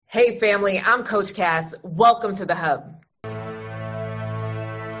Hey family, I'm Coach Cass. Welcome to the Hub.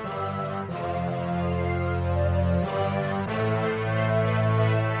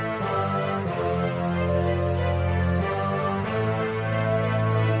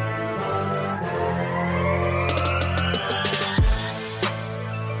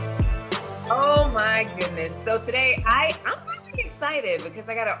 Oh my goodness. So today I'm really excited because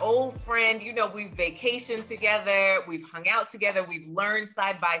I got an old friend. You know, we've vacationed together, we've hung out together, we've learned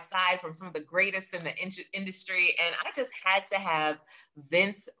side by side from some of the greatest in the industry. And I just had to have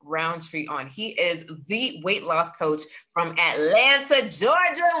Vince Roundtree on. He is the weight loss coach from Atlanta,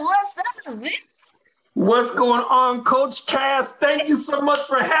 Georgia. What's up, Vince? What's going on, Coach Cass? Thank you so much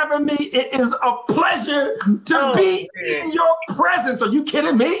for having me. It is a pleasure to be in your presence. Are you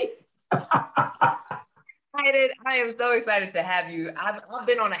kidding me? I am so excited to have you. I've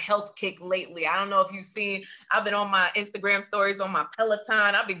been on a health kick lately. I don't know if you've seen, I've been on my Instagram stories on my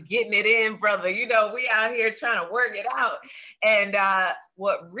Peloton. I've been getting it in, brother. You know, we out here trying to work it out. And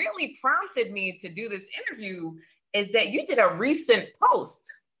what really prompted me to do this interview is that you did a recent post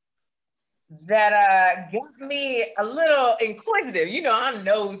that got me a little inquisitive. You know, I'm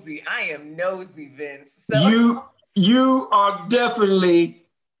nosy. I am nosy, Vince. So. You are definitely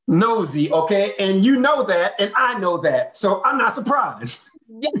nosy, okay? And you know that, and I know that. So I'm not surprised.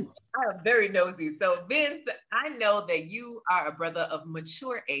 Yes, I am very nosy. So Vince, I know that you are a brother of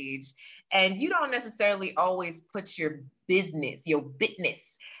mature age, and you don't necessarily always put your business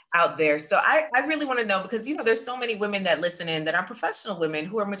out there. So I really want to know, because, you know, there's so many women that listen in that are professional women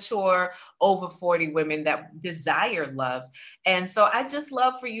who are mature, over 40 women that desire love. And so I just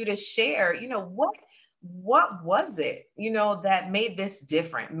love for you to share, you know, what was it, you know, that made this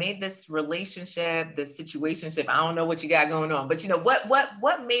different, made this relationship, the situationship, I don't know what you got going on, but you know,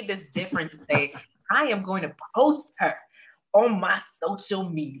 what made this different to say, I am going to post her on my social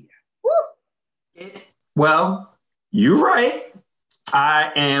media? Woo! Well, you're right.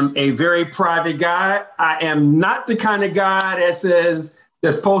 I am a very private guy. I am not the kind of guy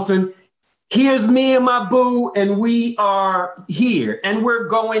that's posting, here's me and my boo, and we are here, and we're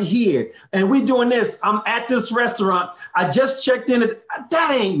going here, and we're doing this. I'm at this restaurant. I just checked in.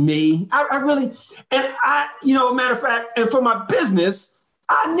 That ain't me. I really, and matter of fact, and for my business,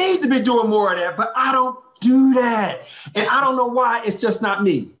 I need to be doing more of that, but I don't do that. And I don't know why. It's just not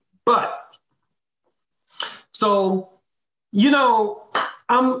me. But so, you know,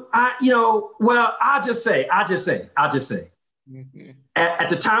 I'll just say. Mm-hmm. At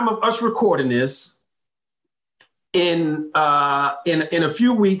the time of us recording this, in a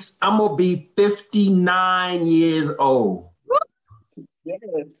few weeks, I'm gonna be 59 years old.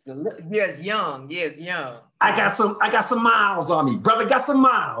 Yes, young. I got some miles on me. Brother got some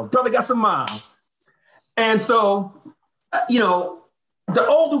miles. And so, the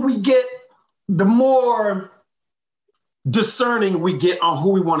older we get, the more discerning we get on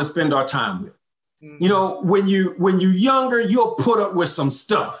who we want to spend our time with. You know, when you're younger, you'll put up with some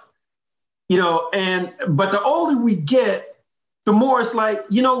stuff, you know, but the older we get, the more it's like,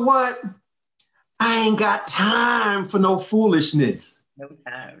 you know what? I ain't got time for no foolishness. No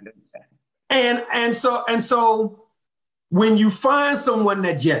time. And so when you find someone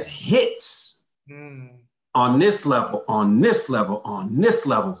that just hits on this level,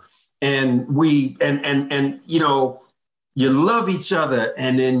 and you know, you love each other,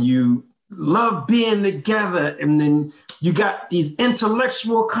 and then you love being together, and then you got these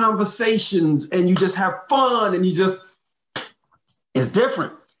intellectual conversations, and you just have fun, and it's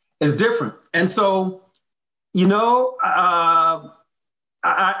different. And so, you know, I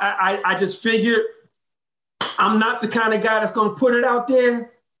just figured I'm not the kind of guy that's going to put it out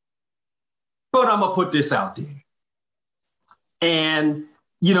there, but I'm gonna put this out there. And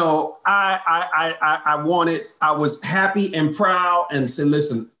you know, I was happy and proud, and said,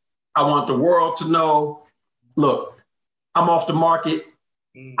 listen, I want the world to know, look, I'm off the market.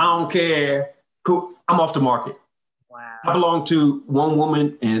 I don't care who, I'm off the market. Wow. I belong to one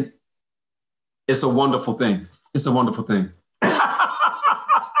woman, and it's a wonderful thing. So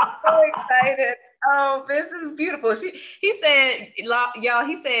excited. Oh, this is beautiful. He said, y'all,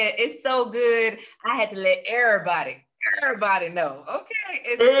 it's so good. I had to let everybody know.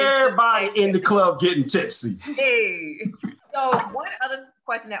 Okay. Everybody in the club getting tipsy. Hey. So one other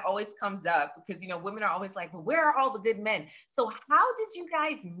question that always comes up, because, you know, women are always like, well, where are all the good men? So how did you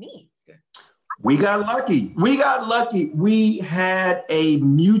guys meet? We got lucky. We had a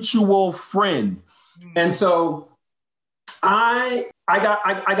mutual friend. And so I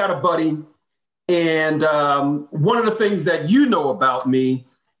got a buddy. And one of the things that you know about me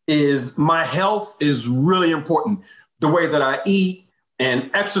is my health is really important. The way that I eat and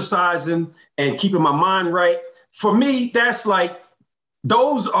exercising and keeping my mind right. For me, that's like,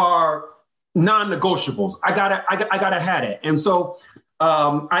 those are non-negotiables. I gotta have it. And so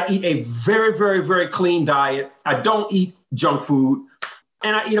I eat a very, very, very clean diet. I don't eat junk food,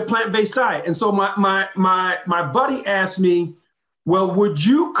 and I eat a plant-based diet. And so my buddy asked me, well, would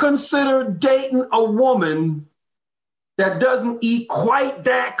you consider dating a woman that doesn't eat quite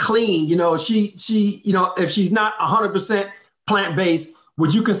that clean? You know, she, you know, if she's not 100% plant-based,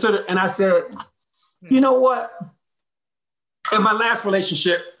 would you consider? And I said, you know what? In my last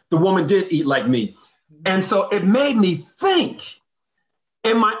relationship, the woman did eat like me. And so it made me think.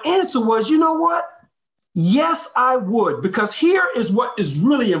 And my answer was, you know what? Yes, I would, because here is what is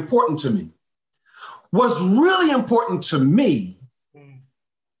really important to me. What's really important to me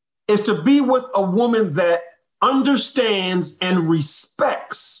is to be with a woman that understands and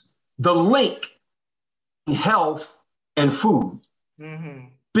respects the link in health and food. Mm-hmm.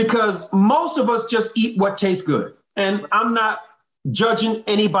 Because most of us just eat what tastes good. And I'm not judging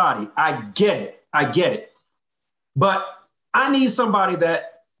anybody. I get it. But I need somebody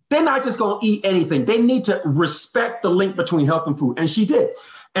that they're not just going to eat anything. They need to respect the link between health and food. And she did.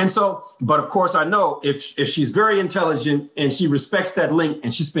 And so, but of course, I know if she's very intelligent and she respects that link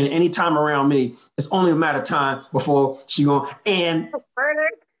and she spends any time around me, it's only a matter of time before she going, and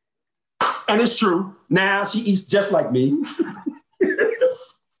it's true. Now she eats just like me.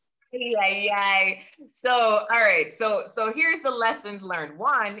 Yeah. So, all right. So here's the lessons learned.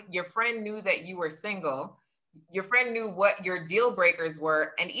 One, your friend knew that you were single. Your friend knew what your deal breakers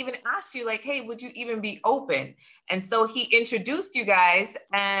were and even asked you like, hey, would you even be open? And so he introduced you guys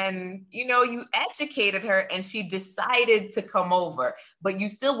and, you know, you educated her and she decided to come over, but you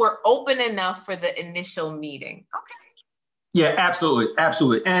still were open enough for the initial meeting. Okay. Yeah, absolutely.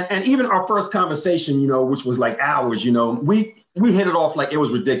 Absolutely. And even our first conversation, you know, which was like hours, you know, we hit it off like it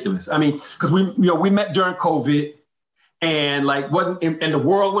was ridiculous. I mean, because we met during COVID and like and the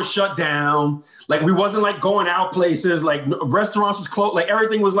world was shut down. Like we wasn't like going out places, like restaurants was closed, like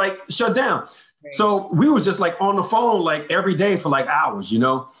everything was like shut down. Right. So we was just like on the phone like every day for like hours, you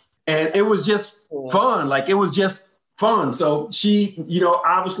know, and it was just fun. Like it was just fun. So she, you know,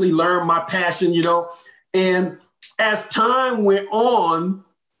 obviously learned my passion, you know, and as time went on,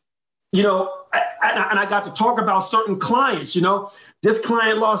 you know, and I got to talk about certain clients, you know, this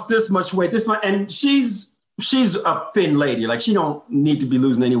client lost this much weight, and she's a thin lady. Like she don't need to be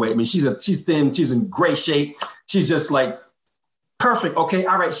losing any weight. I mean, she's thin, she's in great shape. She's just like perfect. Okay.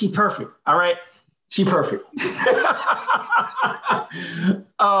 All right. She perfect. All right. She perfect.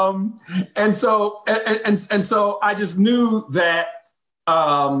 And so I just knew that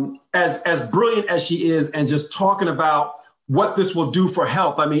as brilliant as she is and just talking about what this will do for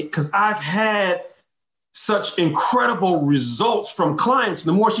health. I mean, because I've had such incredible results from clients.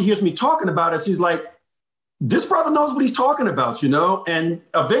 The more she hears me talking about it, she's like, this brother knows what he's talking about, you know? And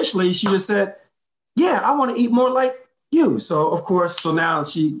eventually she just said, yeah, I want to eat more like you. So of course, so now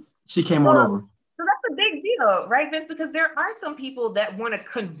she came on over. So that's a big deal, right, Vince? Because there are some people that want to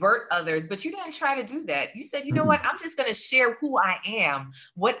convert others, but you didn't try to do that. You said, you know what? I'm just going to share who I am,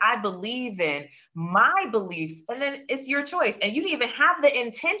 what I believe in, my beliefs, and then it's your choice. And you didn't even have the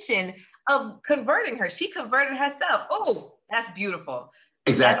intention of converting her. She converted herself. Oh, that's beautiful.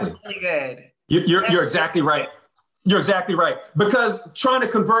 Exactly. That's really good. You're exactly right. You're exactly right. Because trying to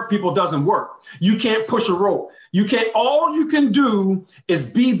convert people doesn't work. You can't push a rope. All you can do is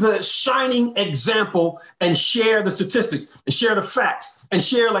be the shining example and share the statistics and share the facts and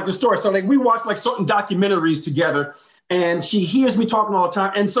share like the story. So like we watch like certain documentaries together and she hears me talking all the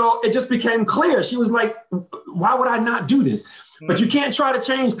time. And so it just became clear. She was like, why would I not do this? Mm-hmm. But you can't try to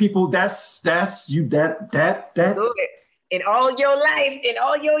change people. That's you, that. Do it. In all your life, in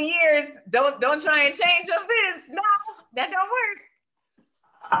all your years, don't try and change your biz. No, that don't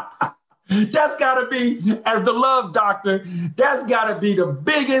work. That's gotta be, as the love doctor, that's gotta be the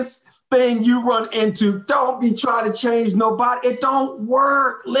biggest thing you run into. Don't be trying to change nobody. It don't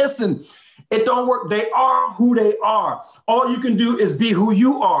work. Listen, it don't work. They are who they are. All you can do is be who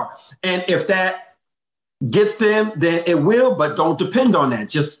you are. And if that gets them, then it will, but don't depend on that.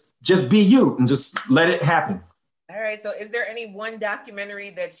 Just be you and just let it happen. All right. So is there any one documentary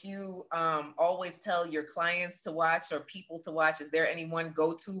that you always tell your clients to watch or people to watch? Is there any one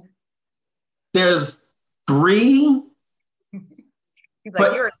go-to? There's 3. He's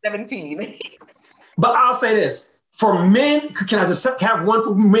like, you're 17. But I'll say this. For men, can I just have one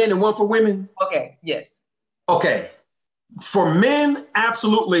for men and one for women? Okay. Yes. Okay. For men,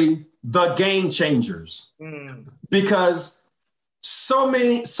 absolutely the Game Changers. Because so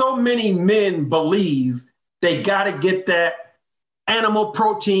many men believe they got to get that animal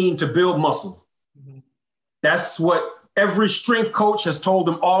protein to build muscle. Mm-hmm. That's what every strength coach has told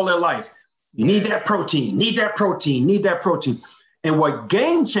them all their life. You need that protein, need that protein, need that protein. And what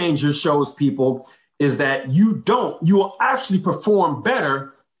Game Changer shows people is that you will actually perform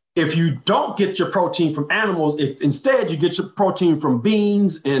better if you don't get your protein from animals. If instead you get your protein from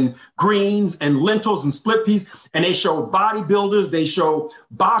beans and greens and lentils and split peas. And they show bodybuilders, they show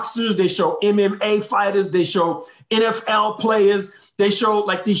boxers, they show MMA fighters, they show NFL players, they show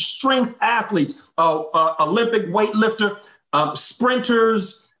like these strength athletes, Olympic weightlifter,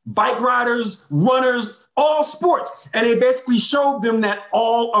 sprinters, bike riders, runners, all sports. And they basically showed them that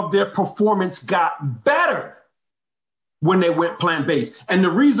all of their performance got better when they went plant-based. And the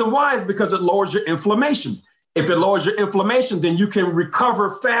reason why is because it lowers your inflammation. If it lowers your inflammation, then you can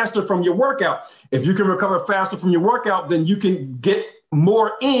recover faster from your workout. If you can recover faster from your workout, then you can get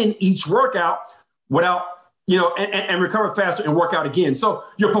more in each workout without, and recover faster and work out again. So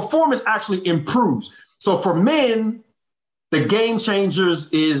your performance actually improves. So for men, the Game Changers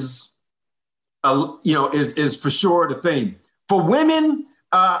is for sure the thing. For women,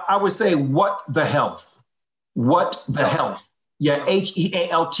 I would say What the Health. What the Health. Yeah,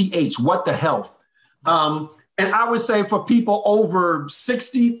 HEALTH, What the Health. And I would say for people over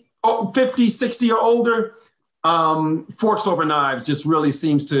 50, 60 or older, Forks Over Knives just really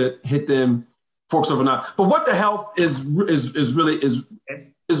seems to hit them. Forks Over Knives. But What the Health is really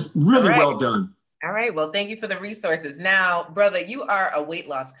right. Well done. All right. Well, thank you for the resources. Now, brother, you are a weight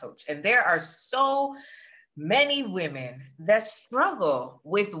loss coach, and there are so many women that struggle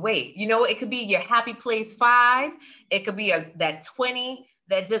with weight. It could be your happy place 5. It could be that 20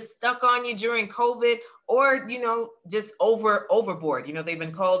 that just stuck on you during COVID, or, just overboard. They've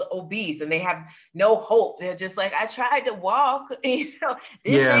been called obese and they have no hope. They're just like, I tried to walk, this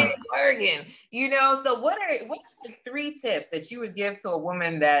ain't working, So what are the 3 tips that you would give to a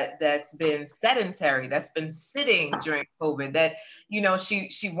woman that's been sedentary, that's been sitting during COVID, that,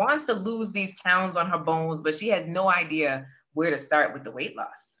 she wants to lose these pounds on her bones, but she has no idea where to start with the weight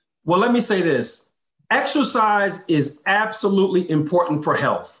loss? Well, let me say this. Exercise is absolutely important for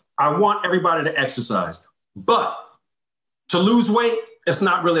health. I want everybody to exercise, but to lose weight, it's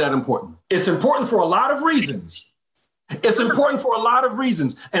not really that important. It's important for a lot of reasons. And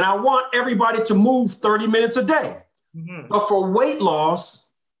I want everybody to move 30 minutes a day. Mm-hmm. But for weight loss,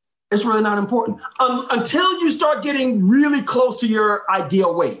 it's really not important until you start getting really close to your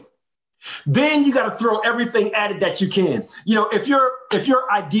ideal weight. Then you got to throw everything at it that you can. If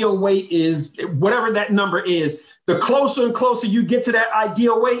your ideal weight is whatever that number is, the closer and closer you get to that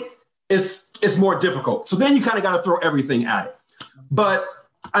ideal weight, it's more difficult. So then you kind of got to throw everything at it. But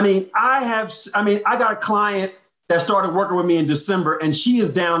I got a client that started working with me in December, and she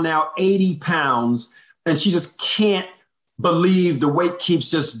is down now 80 pounds, and she just can't believe the weight keeps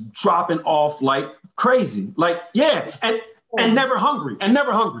just dropping off like crazy. And never hungry.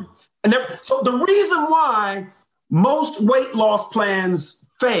 So the reason why most weight loss plans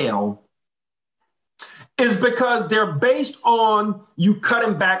fail is because they're based on you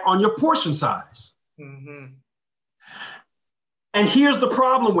cutting back on your portion size. Mm-hmm. And here's the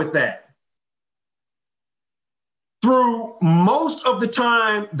problem with that. Through most of the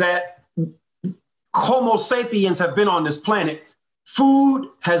time that Homo sapiens have been on this planet, food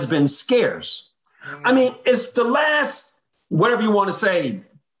has been scarce. Mm-hmm. It's the last, whatever you want to say,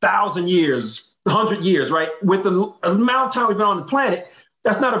 1,000 years, 100 years, right? With the amount of time we've been on the planet,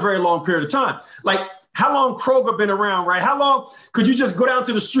 that's not a very long period of time. Like, how long Kroger been around, right? How long could you just go down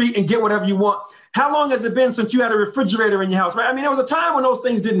to the street and get whatever you want? How long has it been since you had a refrigerator in your house, right? There was a time when those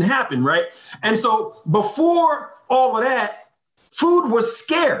things didn't happen, right? And so before all of that, food was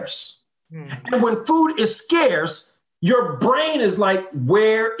scarce. Mm-hmm. And when food is scarce, your brain is like,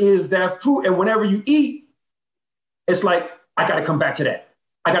 where is that food? And whenever you eat, it's like, I got to come back to that.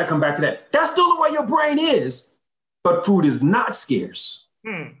 That's still the way your brain is, but food is not scarce.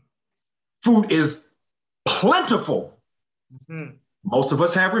 Mm. Food is plentiful. Mm-hmm. Most of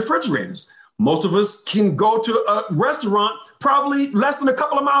us have refrigerators. Most of us can go to a restaurant probably less than a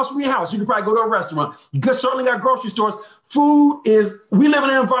couple of miles from your house. You can probably go to a restaurant. You certainly got grocery stores. We live in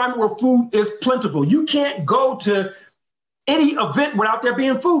an environment where food is plentiful. You can't go to any event without there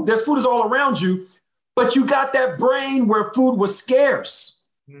being food. There's food is all around you, but you got that brain where food was scarce.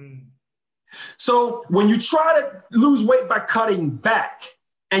 Mm. So when you try to lose weight by cutting back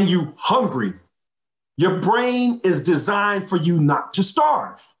and you hungry, your brain is designed for you not to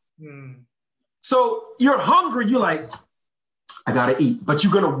starve. Mm. So you're hungry, you're like, I gotta eat, but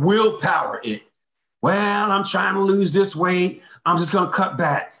you're gonna willpower it. Well, I'm trying to lose this weight. I'm just gonna cut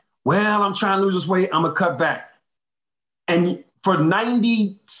back. Well, I'm trying to lose this weight. I'm gonna cut back. And for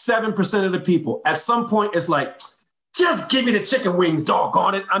 97% of the people, at some point, it's like, just give me the chicken wings,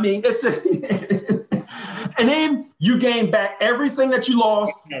 doggone it. I mean, it's just, and then you gain back everything that you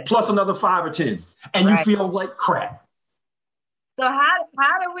lost plus another 5 or 10, and you feel like crap. So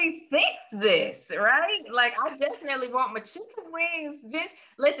how do we fix this, right? Like, I definitely want my chicken wings. Vince,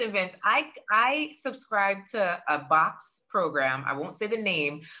 listen, Vince, I subscribe to a box program. I won't say the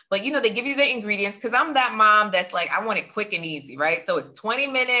name, but you know, they give you the ingredients, because I'm that mom that's like, I want it quick and easy, right? So it's 20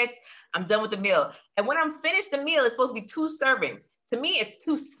 minutes, I'm done with the meal. And when I'm finished the meal, it's supposed to be 2 servings. To me, it's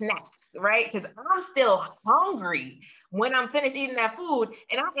 2 snacks, right? Because I'm still hungry when I'm finished eating that food,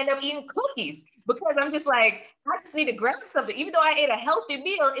 and I end up eating cookies. Because I'm just like, I just need to grab something. Even though I ate a healthy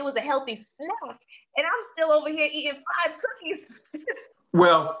meal, it was a healthy snack. And I'm still over here eating 5 cookies.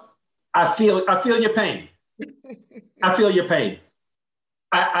 Well, I feel your pain. I feel your pain.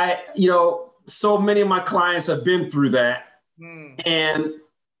 You know, so many of my clients have been through that. And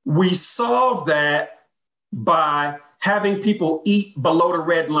we solve that by having people eat below the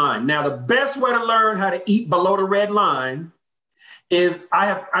red line. Now, the best way to learn how to eat below the red line is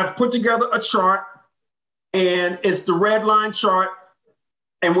I've put together a chart, and it's the red line chart.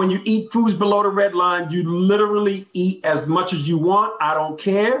 And when you eat foods below the red line, you literally eat as much as you want. I don't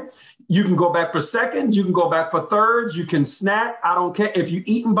care. You can go back for seconds. You can go back for thirds. You can snack. I don't care. If you're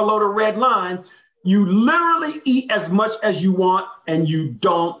eating below the red line, you literally eat as much as you want, and you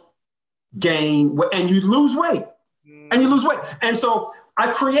don't gain, and you lose weight. And you lose weight. And so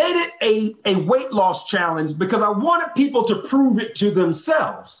I created a weight loss challenge because I wanted people to prove it to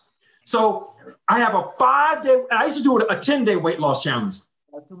themselves. So I have a 5-day, and I used to do a 10-day weight loss challenge.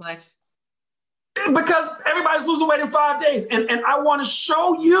 Not too much. Because everybody's losing weight in 5 days. And I want to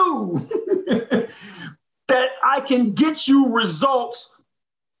show you that I can get you results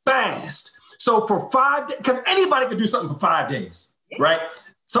fast. So for 5 days, because anybody can do something for 5 days, right?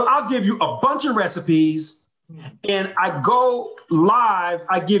 So I'll give you a bunch of recipes, and I go live.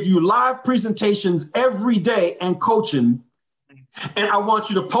 I give you live presentations every day and coaching. And I want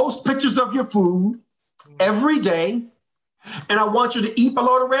you to post pictures of your food every day. And I want you to eat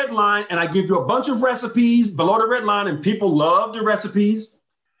below the red line. And I give you a bunch of recipes below the red line, and people love the recipes.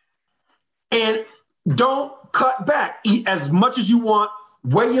 And don't cut back. Eat as much as you want.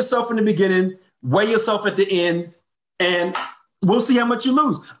 Weigh yourself in the beginning, weigh yourself at the end, and we'll see how much you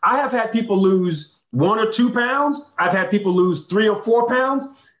lose. I have had people lose 1 or 2 pounds. I've had people lose 3 or 4 pounds.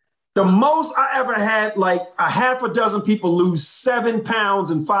 The most I ever had, like a half a dozen people lose 7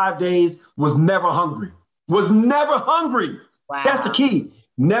 pounds in 5 days, was never hungry. Wow. That's the key.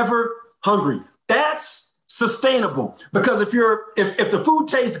 Never hungry. That's sustainable, because if the food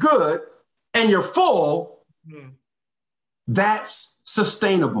tastes good and you're full, that's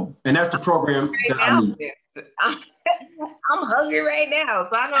sustainable. And that's the program that I need. I'm hungry right now.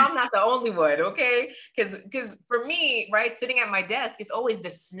 So I know I'm not the only one, okay? Because for me, right, sitting at my desk, it's always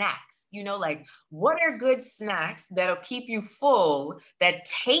the snacks. You know, like, what are good snacks that'll keep you full, that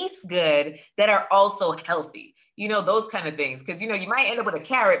taste good, that are also healthy? You know, those kind of things. Because, you know, you might end up with a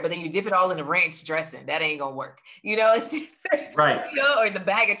carrot, but then you dip it all in the ranch dressing. That ain't gonna work. You know, it's just, right. You know, or the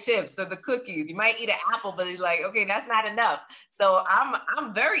bag of chips or the cookies. You might eat an apple, but it's like, okay, that's not enough. So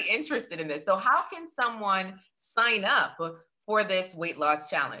I'm very interested in this. So how can someone sign up for this weight loss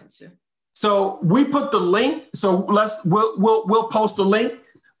challenge? So we put the link. So we'll post the link.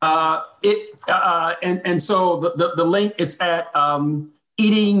 And so the link is at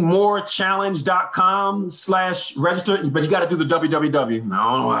eatingmorechallenge.com/register, but you got to do the www.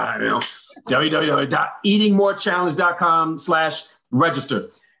 No, www.eatingmorechallenge.com/register.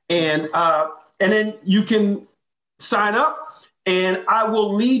 And then you can sign up, and I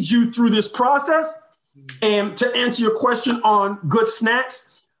will lead you through this process. And to answer your question on good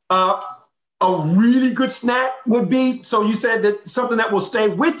snacks, a really good snack would be, so you said that something that will stay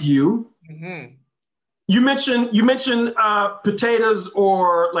with you. Mm-hmm. You mentioned potatoes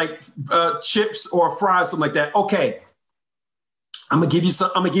or like chips or fries, something like that. Okay, I'm gonna give you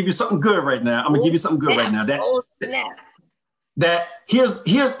something good right now. Here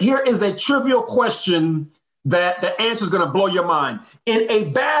is a trivial question that the answer is gonna blow your mind. In a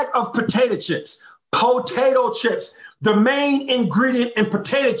bag of potato chips, the main ingredient in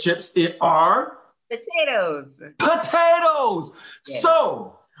potato chips are potatoes. Yes.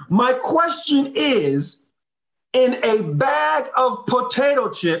 So my question is, in a bag of potato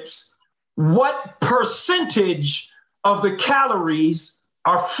chips, what percentage of the calories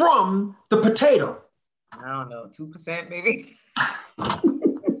are from the potato? I don't know, 2% maybe? I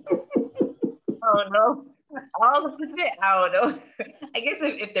don't know. All the potatoes, I don't know. I guess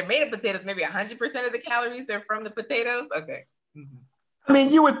if they're made of potatoes, maybe 100% of the calories are from the potatoes. Okay. Mm-hmm. I mean,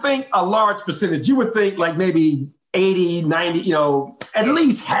 you would think a large percentage, you would think like maybe 80, 90, at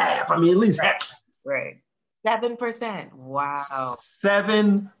least half. I mean, at least half. Right. 7%. Wow.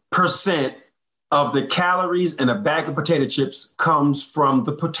 7% of the calories in a bag of potato chips comes from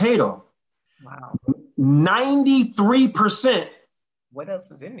the potato. Wow. 93%. What else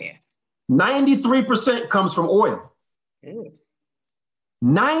is in there? 93% comes from oil. Ew.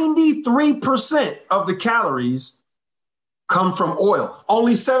 93% of the calories come from oil.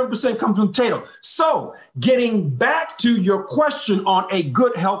 Only 7% come from potato. So getting back to your question on a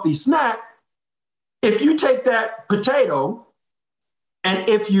good, healthy snack, if you take that potato and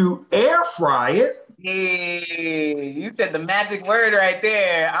if you air fry it. Hey, you said the magic word right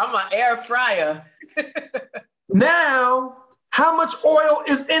there. I'm an air fryer. Now, how much oil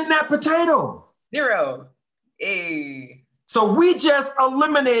is in that potato? 0. Hey. So we just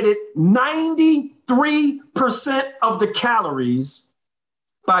eliminated 93% of the calories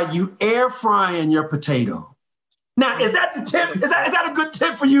by you air frying your potato. Now, is that the tip? Is that a good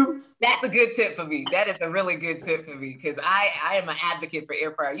tip for you? That's a good tip for me. That is a really good tip for me because I am an advocate for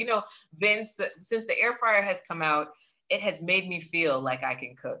air fryer. Vince, since the air fryer has come out, it has made me feel like I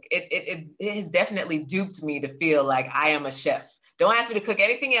can cook. It has definitely duped me to feel like I am a chef. Don't ask me to cook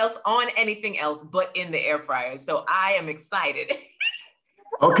anything else on anything else but in the air fryer. So I am excited.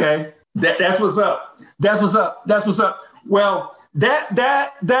 Okay, that's what's up. That's what's up. That's what's up. Well, that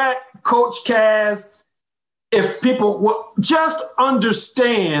Coach Kaz, if people will just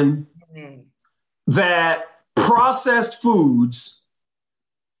understand that processed foods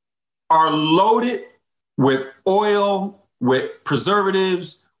are loaded with oil, with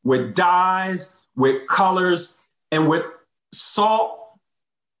preservatives, with dyes, with colors, and with salt,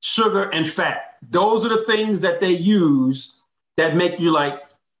 sugar, and fat. Those are the things that they use that make you like,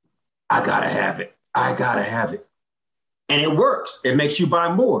 I gotta have it. I gotta have it. And it works. It makes you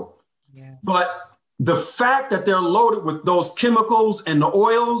buy more. Yeah. But the fact that they're loaded with those chemicals and the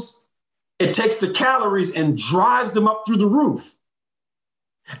oils, it takes the calories and drives them up through the roof.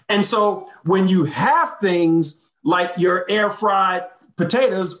 And so when you have things like your air fried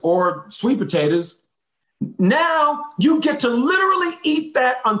potatoes or sweet potatoes, now you get to literally eat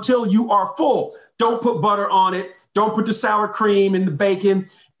that until you are full. Don't put butter on it. Don't put the sour cream and the bacon.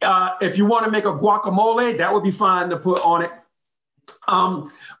 If you want to make a guacamole, that would be fine to put on it.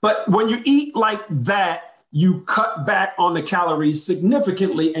 But when you eat like that, you cut back on the calories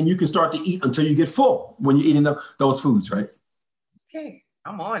significantly and you can start to eat until you get full when you're eating those foods, right? Okay,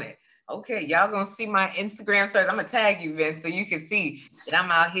 I'm on it. Okay, y'all gonna see my Instagram stories. I'm gonna tag you, Vince, so you can see that I'm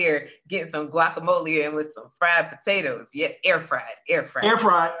out here getting some guacamole and with some fried potatoes. Yes, air fried. Air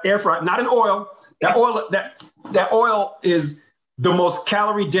fried, not in oil. That oil is the most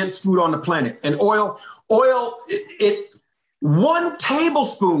calorie dense food on the planet. And oil, 1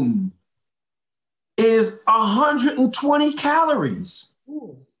 tablespoon is 120 calories.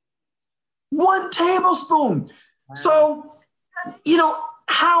 Ooh. 1 tablespoon. Wow. So,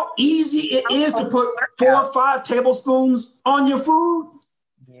 how easy it is to put 4 or 5 tablespoons on your food.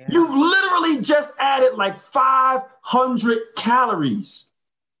 Yeah. You've literally just added like 500 calories.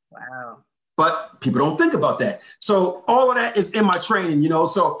 Wow. But people don't think about that. So all of that is in my training,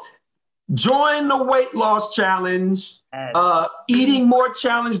 So join the weight loss challenge,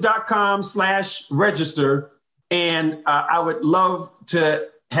 eatingmorechallenge.com/register. And I would love to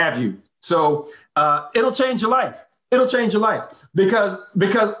have you. So it'll change your life. It'll change your life because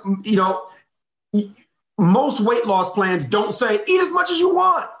most weight loss plans don't say eat as much as you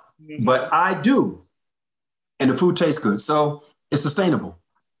want, but I do. And the food tastes good. So it's sustainable.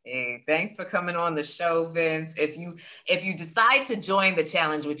 Hey, thanks for coming on the show, Vince. If you decide to join the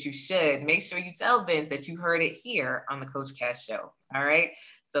challenge, which you should, make sure you tell Vince that you heard it here on the Coach Kaz Show. All right.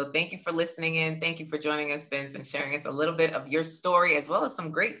 So thank you for listening in. Thank you for joining us, Vince, and sharing us a little bit of your story as well as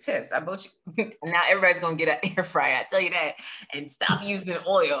some great tips. I bet you now everybody's going to get an air fryer. I tell you that, and stop using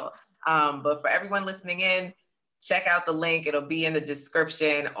oil. But for everyone listening in, check out the link. It'll be in the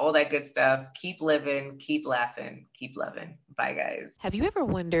description, all that good stuff. Keep living, keep laughing, keep loving. Bye, guys. Have you ever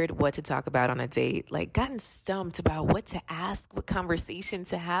wondered what to talk about on a date? Like gotten stumped about what to ask, what conversation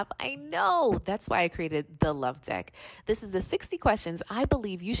to have? I know. That's why I created the Love Deck. This is the 60 questions I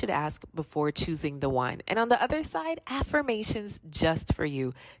believe you should ask before choosing the one. And on the other side, affirmations just for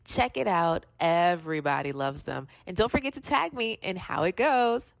you. Check it out. Everybody loves them. And don't forget to tag me in how it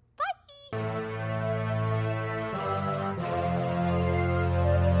goes. Bye.